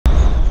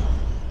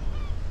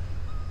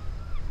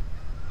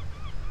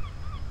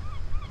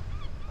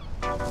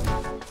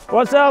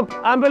What's up?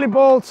 I'm Billy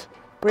Bolt.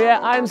 We're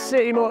at Iron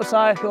City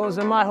Motorcycles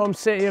in my home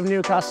city of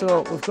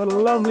Newcastle. We've got a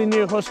lovely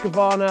new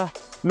Husqvarna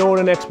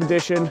Norden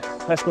expedition.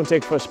 Let's go and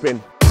take it for a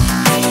spin.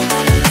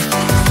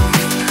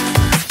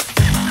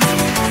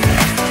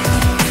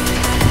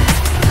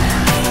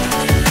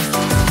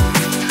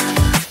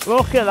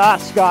 Look at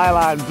that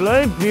skyline,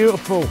 bloody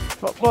beautiful.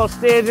 Football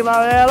stadium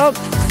out there, look.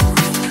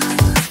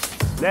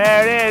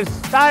 There it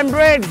is, Time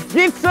Bridge,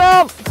 gets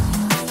up!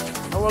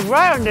 And we're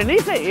right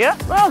underneath it here.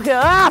 Look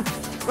at that,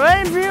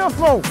 very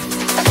beautiful.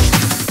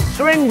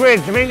 Swing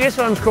Bridge, I think this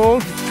one's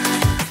called.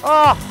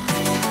 Oh,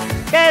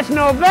 gets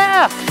no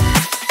better.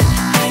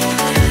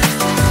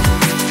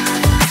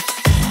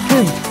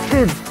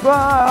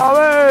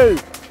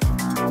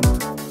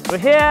 We're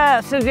here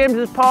at St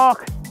James's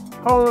Park,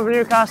 home of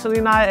Newcastle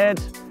United.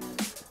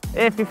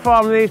 If you're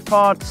from these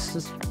parts,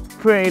 it's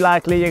pretty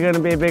likely you're going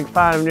to be a big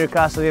fan of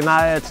Newcastle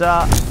United. So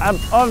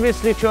I've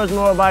obviously chosen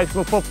motorbikes,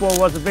 but football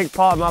was a big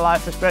part of my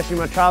life, especially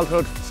my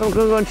childhood. So I'm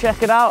going to go and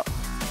check it out.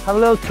 Have a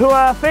little tour,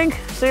 I think,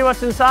 see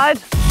what's inside.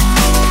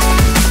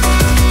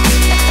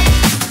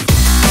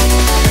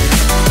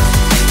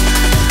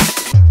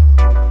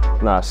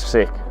 Nah,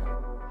 sick.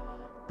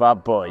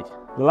 Bad boy.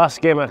 The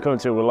last game I come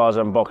to was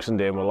on Boxing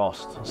Day and we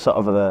lost. That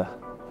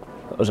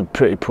was a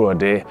pretty poor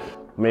day.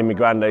 Me and my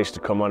granddad used to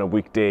come on a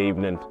weekday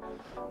evening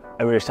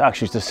and we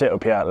actually used to sit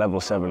up here at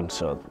level 7,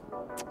 so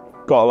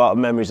got a lot of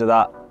memories of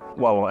that.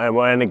 Well, and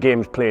when the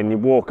game's playing, you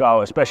walk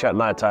out, especially at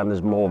night time,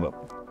 there's more of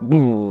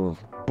a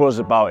buzz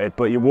about it,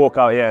 but you walk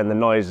out here and the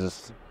noise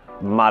is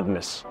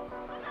madness.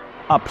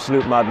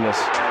 Absolute madness.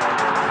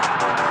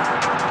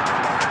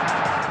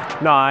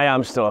 No, I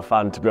am still a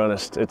fan, to be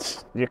honest.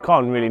 You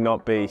can't really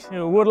not be.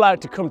 I would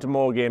like to come to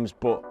more games,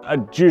 but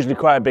it's usually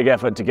quite a big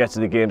effort to get to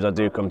the games I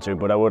do come to,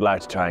 but I would like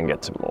to try and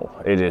get to more.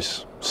 It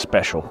is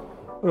special.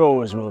 It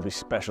always will be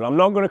special. I'm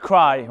not going to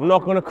cry. I'm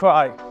not going to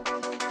cry.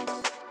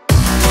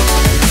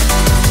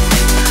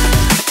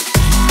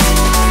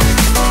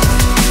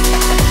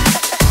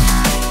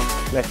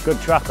 Left good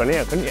track on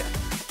here, couldn't you?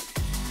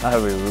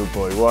 That'll be rude,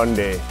 boy. One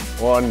day,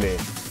 one day.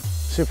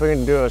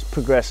 SuperEnduro has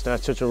progressed in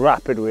such a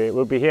rapid way.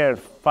 We'll be here in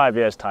 5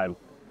 years' time.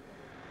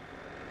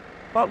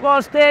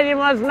 Football stadium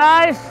was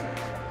nice.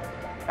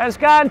 Let's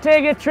go and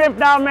take a trip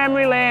down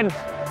memory lane.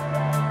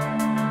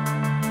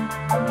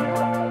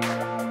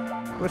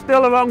 We're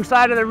still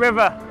alongside of the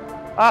river.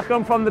 I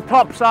come from the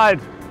top side,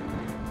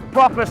 the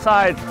proper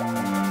side.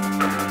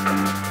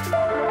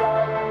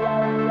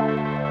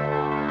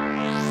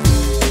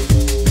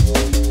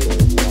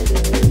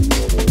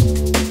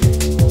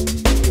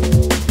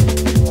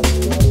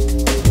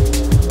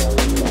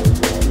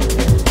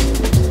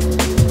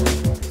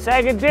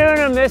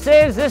 Secondunum, this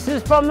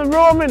is from the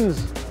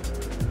Romans.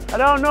 I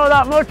don't know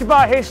that much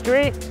about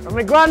history, but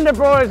my granddad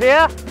brought us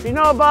here. If you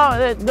know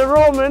about the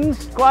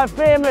Romans, quite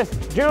famous,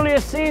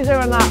 Julius Caesar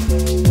and that.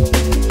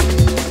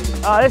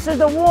 This is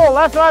the wall,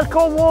 that's why it's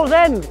called Wall's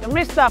End. I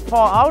missed that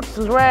part out, this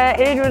is where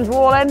Hadrian's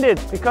Wall ended,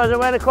 because it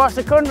went across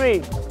the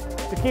country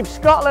to keep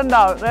Scotland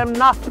out, them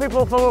naff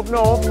people from up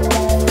north.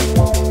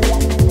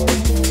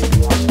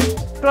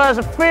 So there's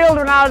a field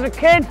when I was a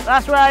kid,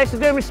 that's where I used to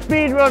do my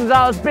speed runs.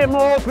 That was a bit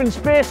more open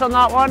space on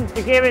that one.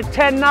 You gave it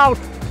 10 now.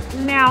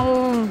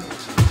 Now.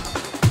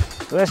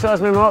 So this was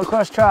my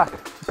motocross track.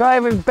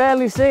 Can't even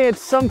barely see it's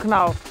sunk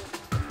now.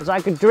 There's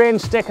like a drain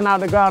sticking out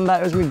of the ground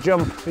that as we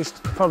jump. We used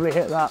to probably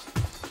hit that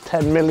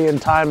 10 million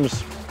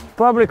times.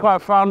 Probably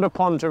quite frowned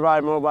upon to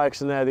ride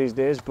motorbikes in there these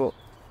days, but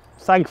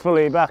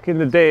thankfully back in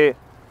the day,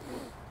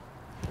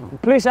 the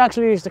police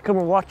actually used to come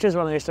and watch us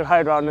when I used to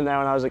hide around in there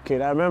when I was a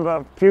kid. I remember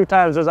a few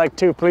times there's like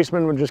 2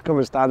 policemen would just come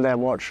and stand there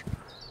and watch.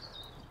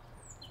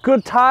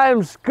 Good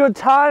times, good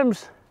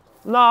times.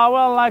 No,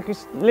 well, like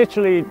it's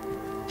literally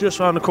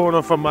just around the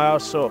corner from my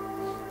house, so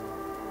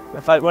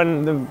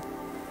when the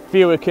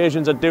few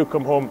occasions I do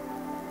come home,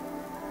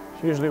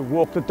 I usually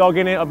walk the dog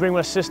in it, I'll bring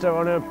my sister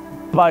on a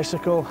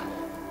bicycle.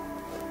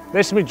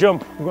 This is my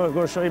jump. I'm going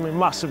to show you my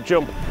massive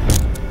jump.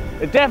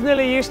 It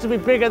definitely used to be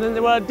bigger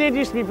than, well, it did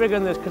used to be bigger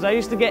than this because I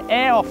used to get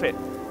air off it.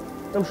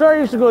 I'm sure I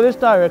used to go this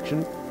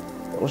direction.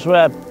 It was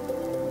where I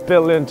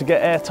built in to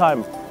get air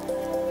time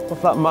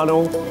off that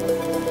manhole.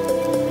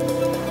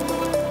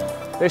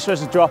 This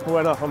was a drop I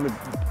went off on my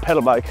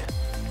pedal bike.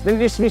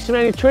 Didn't used to be so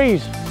many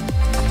trees.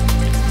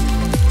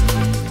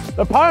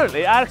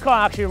 Apparently, I can't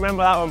actually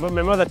remember that one, but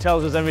my mother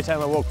tells us every time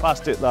I walk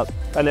past it that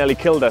I nearly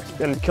killed her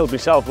and killed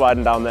myself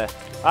riding down there.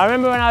 I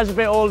remember when I was a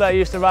bit older, I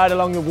used to ride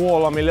along the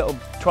wall on my little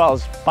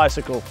trials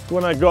bicycle.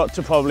 When I got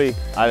to probably,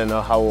 I don't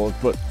know how old,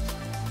 but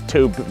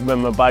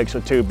when my bikes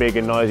were too big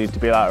and noisy to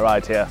be allowed to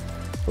ride here,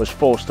 I was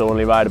forced to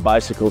only ride a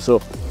bicycle.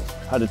 So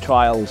I had a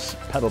trials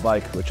pedal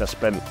bike, which I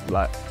spent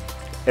like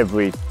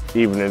every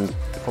evening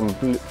from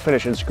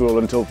finishing school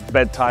until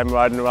bedtime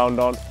riding around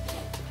on.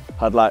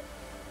 Had like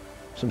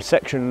some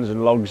sections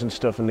and logs and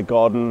stuff in the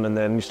garden, and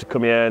then used to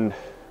come here and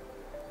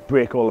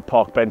break all the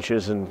park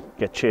benches and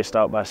get chased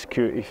out by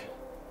security.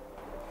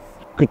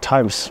 Good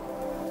times.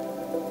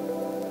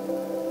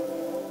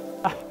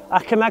 I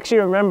can actually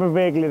remember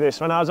vaguely this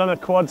when I was on a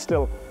quad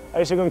still. I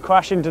used to go and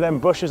crash into them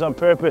bushes on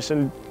purpose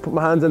and put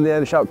my hands in the air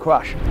and shout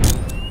crash.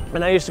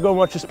 And I used to go and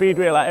watch a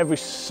speedway like every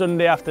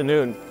Sunday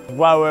afternoon.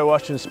 While we were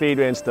watching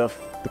speedway and stuff,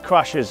 the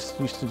crashes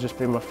used to just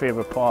be my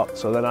favourite part,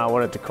 so then I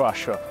wanted to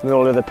crash her. And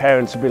all the other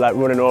parents would be like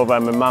running over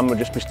and my mum would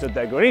just be stood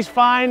there going, he's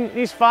fine,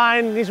 he's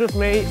with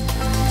me.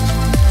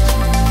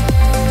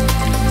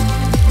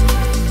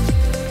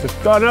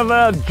 We've got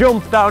another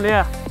jump down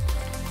here.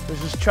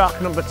 This is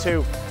track number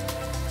 2.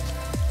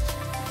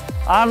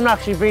 I haven't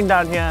actually been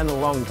down here in a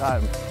long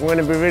time. I'm going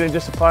to be really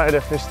disappointed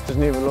if this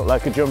doesn't even look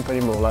like a jump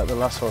anymore like the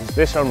last one.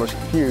 This one was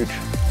huge.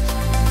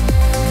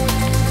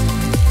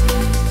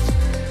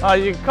 Oh,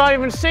 you can't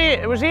even see it,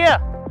 it was here.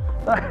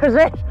 That was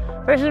it.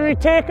 This is my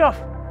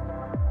takeoff.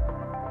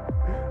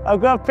 I've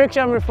got a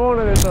picture on my phone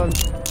of this one.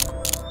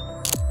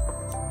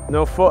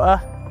 No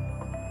footer.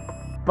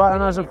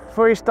 Button as a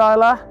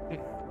freestyler.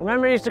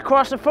 Remember, he used to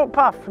cross the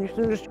footpath. He used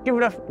to just give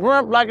it a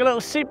whoop, like a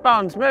little seat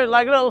bounce, maybe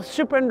like a little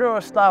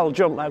SuperEnduro style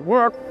jump, like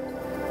whoop.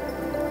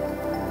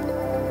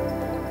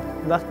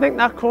 And I think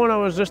that corner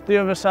was just the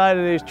other side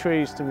of these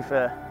trees, to be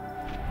fair.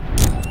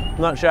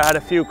 I'm not sure, I had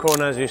a few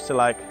corners I used to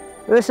like.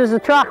 This is the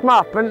track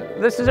map, and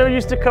this is who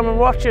used to come and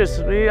watch us.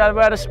 We had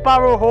a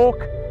sparrowhawk,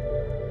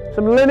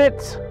 some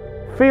linnets,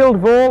 field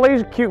vole.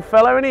 He's a cute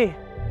fella, isn't he?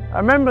 I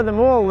remember them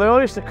all. They all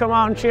used to come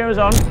out and cheer us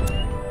on.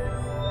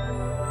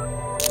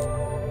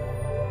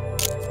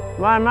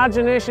 My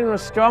imagination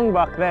was strong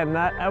back then.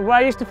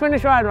 I used to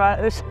finish riding,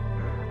 right?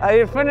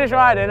 I'd finish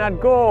riding,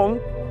 I'd go home,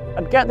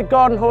 I'd get the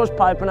garden hose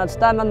pipe and I'd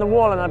stand on the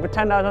wall and I'd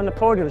pretend I was on the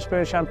podium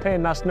spraying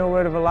champagne. That's no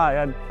word of a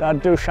lie.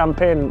 I'd do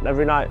champagne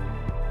every night.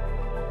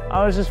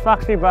 I was as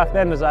factory back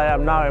then as I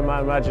am now in my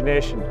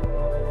imagination.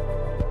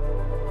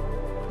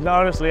 And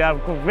honestly,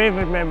 I've got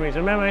vivid memories. I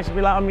remember I used to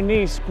be like on my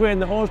knees spraying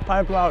the hose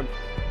pipe around.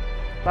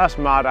 That's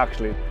mad,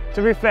 actually.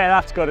 To be fair,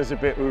 that's got us a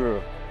bit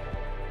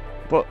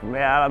But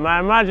yeah, my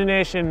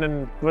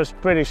imagination was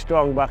pretty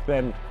strong back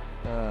then.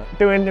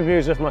 Do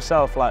interviews with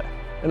myself,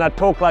 and I'd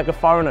talk like a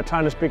foreigner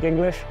trying to speak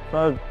English.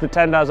 I'd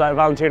pretend I was like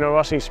Valentino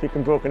Rossi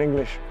speaking broken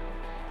English.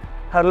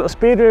 Had a little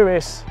speedway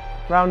race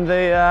around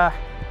the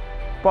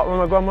bottom of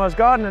my grandma's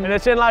garden, and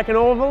it's in like an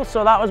oval,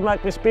 so that was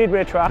like my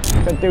speedway track.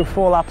 I'd do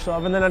 4 laps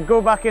of, and then I'd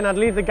go back in, I'd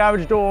leave the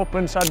garage door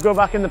open, so I'd go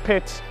back in the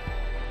pits,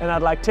 and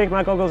I'd like take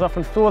my goggles off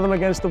and throw them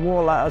against the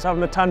wall like I was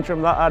having a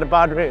tantrum that I had a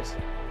bad race.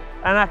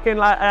 And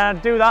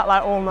I'd do that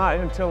like all night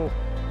until,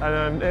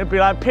 and it'd be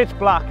like pitch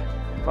black.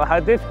 But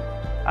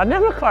I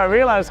never quite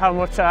realised how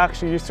much I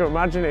actually used to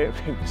imaginate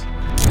things.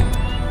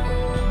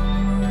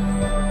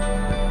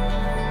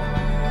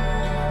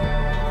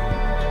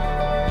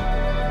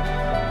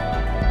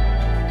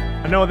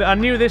 I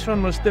knew this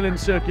one was still in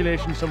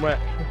circulation somewhere.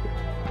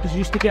 Because you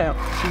used to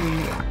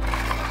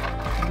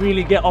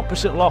really get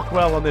opposite lock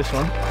well on this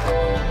one.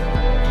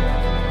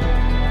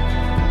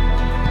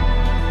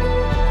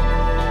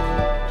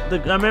 I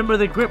remember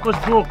the grip was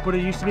broke, but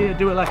it used to be able to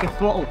do it like a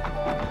throttle.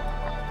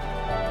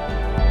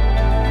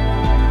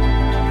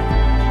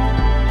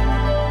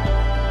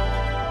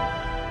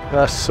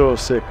 That's so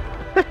sick.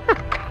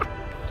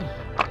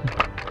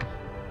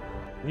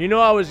 You know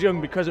I was young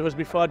because it was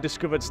before I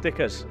discovered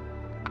stickers.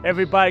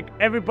 Every bike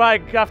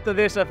after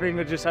this, I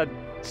think, just had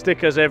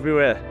stickers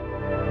everywhere.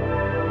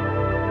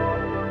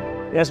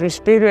 Yes, my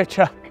speedway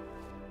track.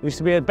 Used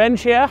to be a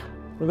bench here.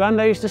 My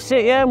granddad used to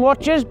sit here and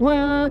watch us.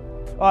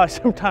 Oh,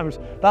 sometimes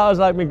that was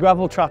like my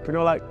gravel trap, you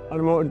know, like on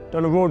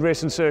a road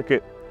racing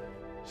circuit.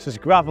 It's just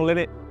gravel in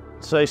it,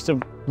 so I used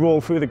to roll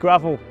through the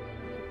gravel.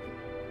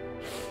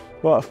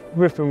 What a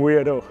ripping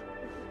weirdo.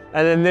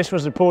 And then this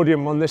was the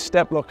podium on this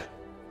step, look,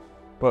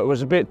 but it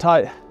was a bit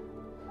tight.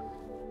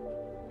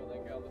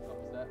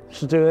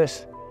 Let's do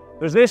this.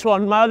 There's this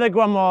one, my other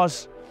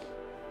grandma's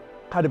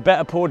had a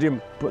better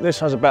podium, but this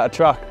has a better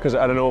track because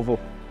it had an oval.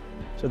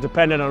 So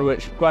depending on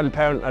which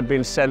grandparent had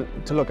been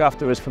sent to look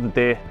after us for the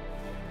day,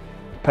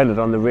 depended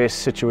on the race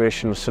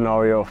situation or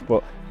scenario,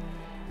 but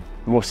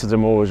most of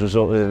them always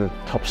resulted in the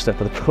top step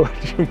of the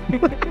podium.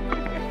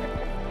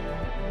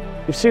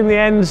 You've seen the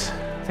ends.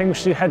 I think we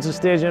should head to the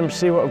stadium and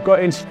see what we've got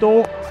in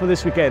store for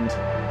this weekend.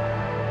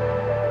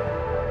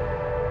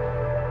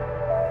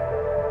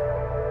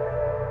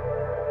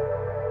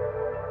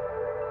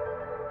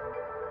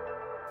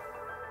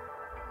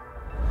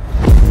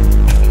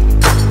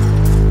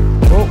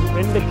 Oh,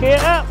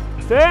 indicator,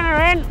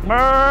 turn in,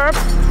 burp.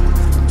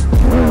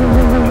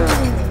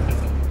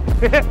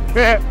 I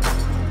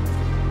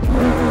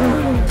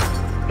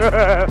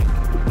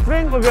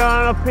think we're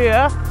going up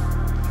here.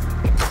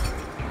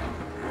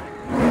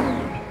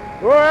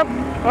 Whoop,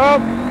 oh,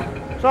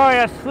 sorry,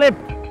 I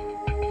slipped.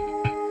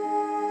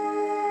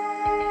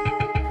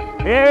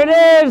 Here it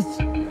is.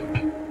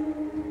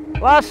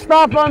 Last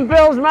stop on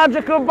Bill's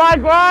magical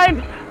bike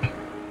ride.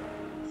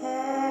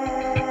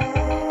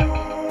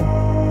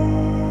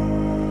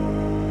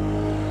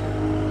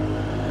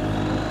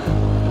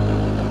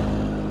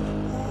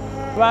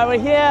 Right, we're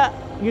here,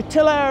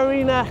 Utilita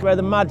Arena, where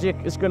the magic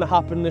is going to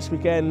happen this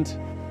weekend.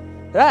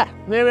 Yeah,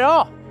 there we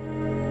are.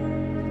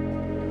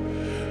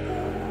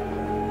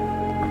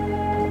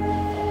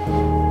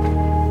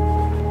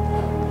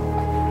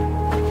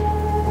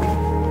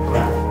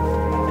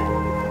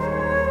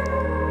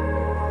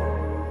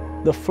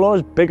 The floor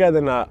is bigger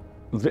than I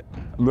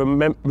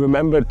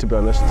remembered, to be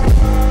honest.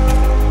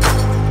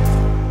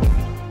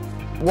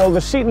 Well, the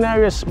seating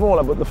area is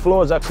smaller, but the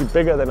floor is actually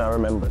bigger than I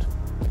remembered.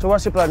 So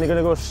what's your plan? You're going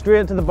to go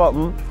straight to the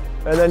bottom,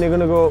 and then you're going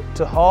to go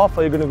to half,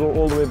 or you're going to go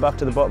all the way back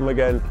to the bottom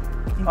again?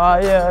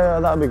 Yeah,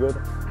 that'll be good.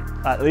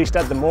 At least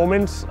at the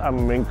moment,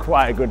 I'm in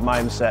quite a good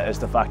mindset as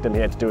the fact I'm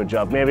here to do a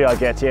job. Maybe I'll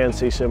get here and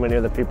see so many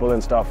other people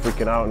and start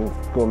freaking out and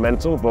go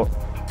mental, but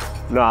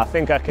no, I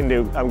think I'm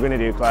going to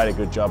do quite a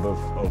good job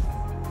of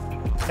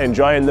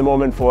enjoying the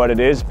moment for what it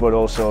is, but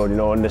also, you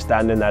know,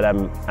 understanding that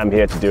I'm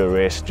here to do a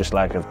race just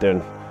like I've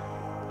done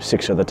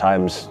 6 other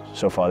times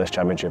so far this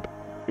championship.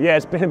 Yeah,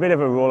 it's been a bit of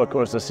a roller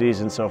coaster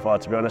season so far,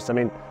 to be honest. I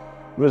mean,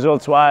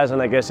 results-wise,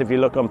 and I guess if you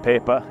look on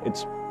paper,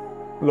 it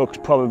looks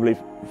probably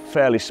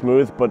fairly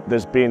smooth, but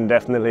there's been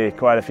definitely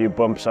quite a few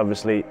bumps.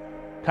 Obviously,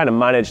 kind of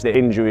managed the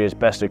injury as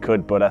best I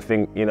could, but I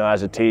think, you know,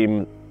 as a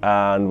team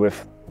and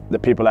with the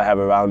people I have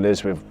around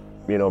us, we've,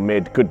 you know,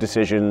 made good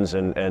decisions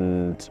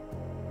and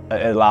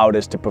allowed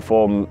us to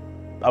perform.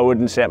 I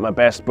wouldn't say at my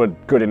best,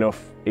 but good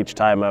enough each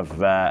time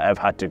I've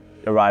had to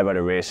arrive at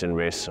a race.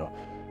 So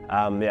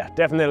yeah,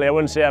 definitely I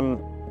wouldn't say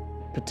I'm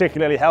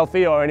particularly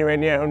healthy or anywhere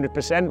near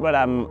 100%, but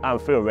I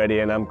feel ready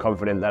and I'm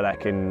confident that I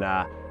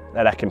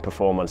can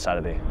perform on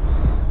Saturday.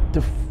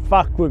 The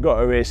fact we've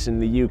got a race in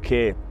the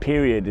UK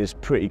period is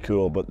pretty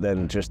cool, but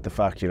then just the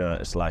fact, you know,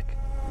 it's like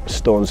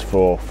stone's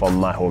throw from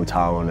my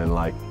hometown and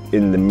like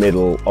in the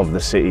middle of the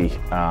city,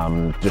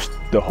 just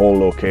the whole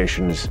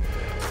locations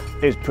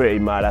is pretty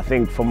mad. I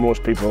think for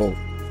most people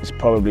it's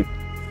probably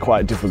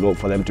quite difficult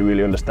for them to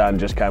really understand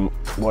just kind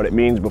of what it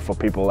means, but for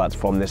people that's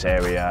from this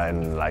area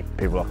and like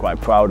people are quite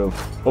proud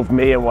of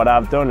me and what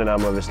I've done, and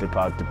I'm obviously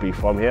proud to be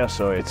from here,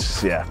 so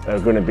it's, yeah,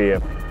 going to be a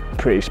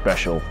pretty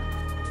special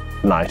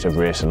night of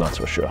racing, that's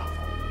for sure.